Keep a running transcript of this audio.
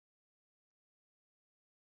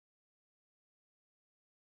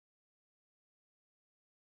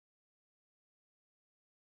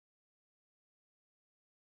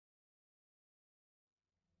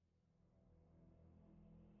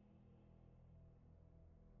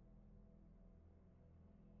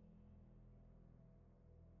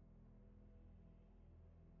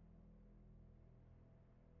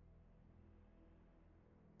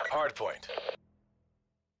Hardpoint.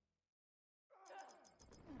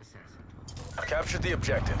 Capture the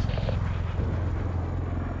objective.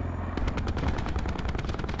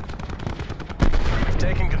 We've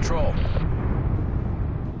taken control.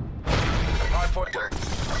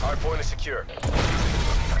 Hardpoint is secure.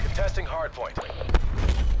 Contesting hardpoint.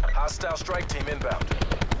 Hostile strike team inbound.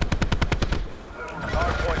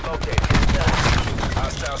 Hardpoint located.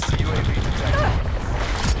 Hostile CUAV detected.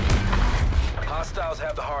 Hostiles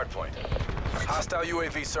have the hardpoint. Hostile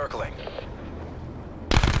UAV circling.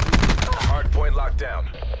 Hardpoint locked down.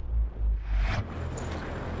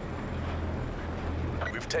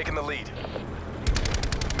 We've taken the lead.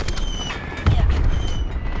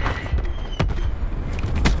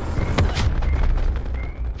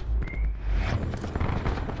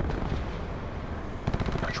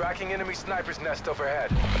 Tracking enemy sniper's nest overhead.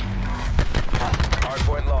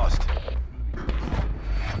 Hardpoint lost.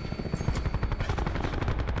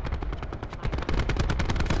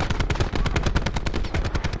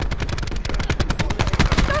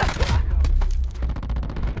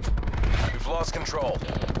 We've lost control.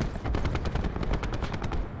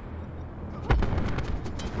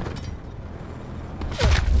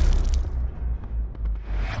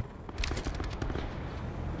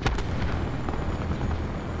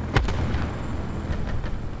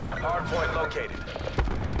 Hardpoint located.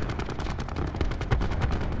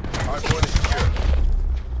 Hardpoint is secure.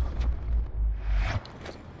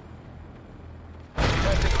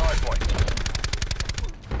 Testing hardpoint.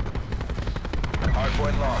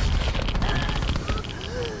 Hardpoint lost.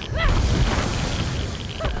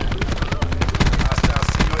 Hostile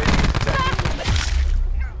CUAV detected.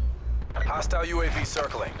 Hostile UAV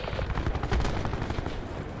circling.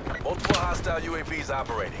 Multiple hostile UAVs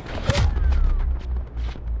operating.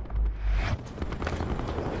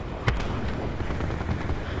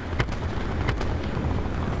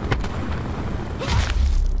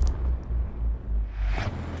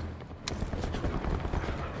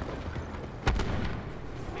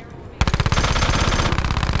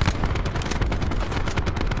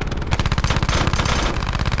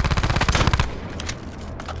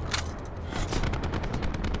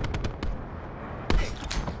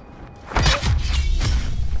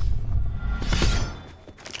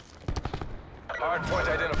 Hardpoint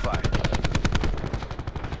identified.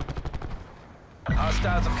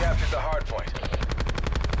 Hostiles have captured the hardpoint.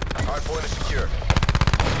 Hardpoint is secure.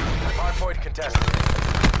 Hardpoint contested.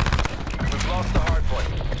 We've lost the hardpoint.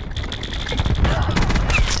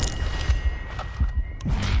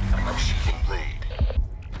 Achieving lead.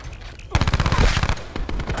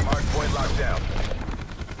 Hardpoint locked down.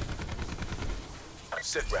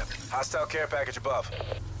 Sit rep. Hostile care package above.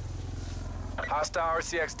 Hostile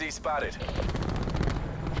RCXD spotted.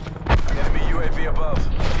 Enemy UAV above.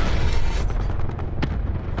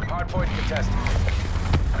 Hardpoint contested.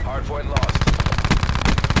 Hardpoint lost.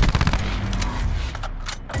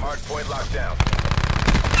 Hardpoint locked down.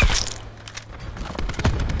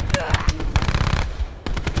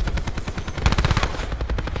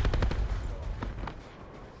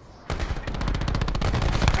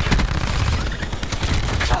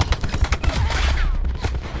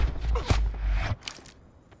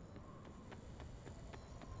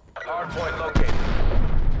 Hardpoint located.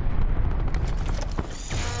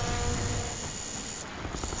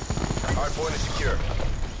 Hardpoint is secure.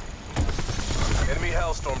 Enemy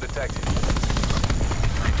Hellstorm detected.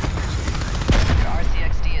 Your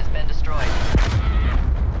RCXD has been destroyed.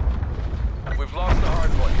 We've lost the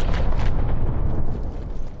hardpoint.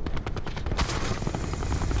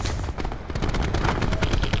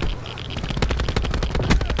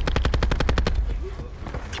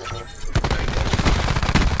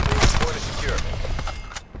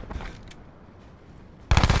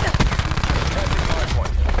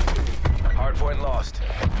 Hardpoint lost.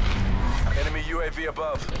 Enemy UAV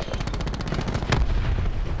above.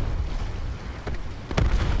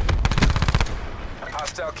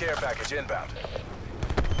 Hostile care package inbound.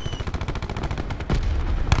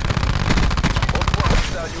 Multiple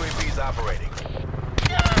hostile UAVs operating.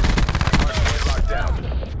 Hardpoint locked down.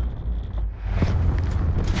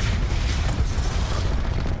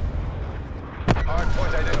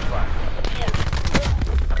 Hardpoint identified.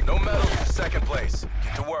 No medals for second place.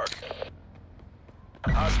 Get to work.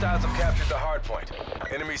 Hostiles have captured the hardpoint.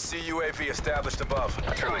 Enemy CUAV established above.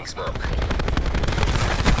 Throwing smoke.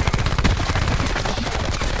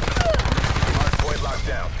 Hardpoint locked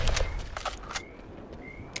down.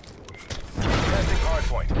 Testing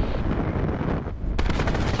hardpoint.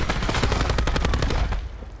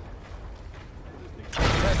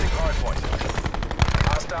 Testing hardpoint.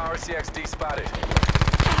 Hostile RCXD spotted.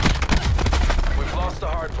 We've lost the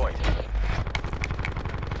hardpoint. point.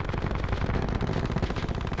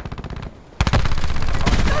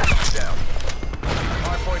 Down.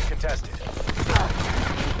 Hard point contested.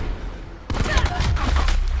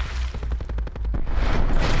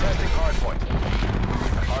 Contesting hard point.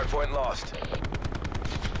 Hard point lost.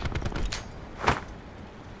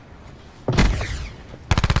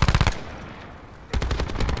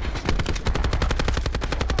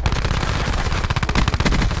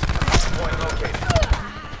 Hard point located.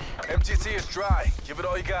 MTC is dry. Give it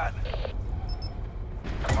all you got.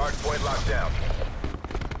 Hard point locked down.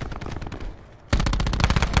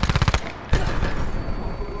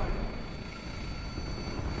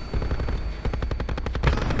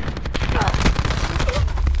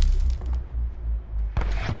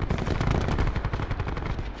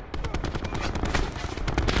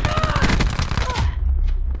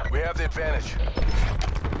 We have the advantage.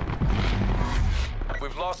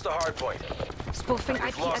 We've lost the hard point. Spoofing We've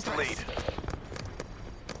IP lost the address. lead.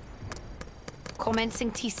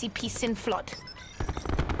 Commencing TCP SYN flood.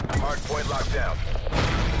 Hard point locked down.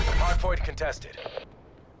 Hard point contested.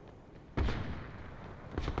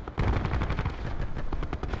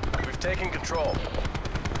 We've taken control.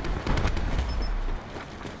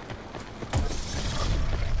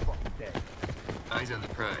 Eyes on the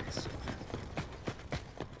prize.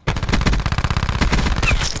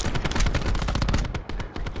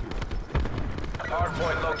 Hard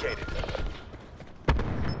point located.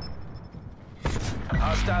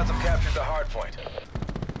 Hostiles have captured the hard point.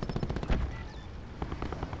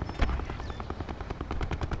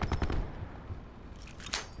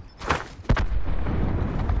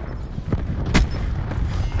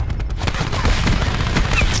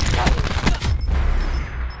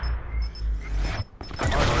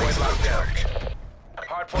 Hard point locked down.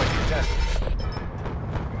 Hard point contested.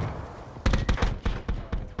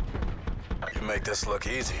 You make this look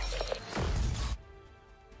easy.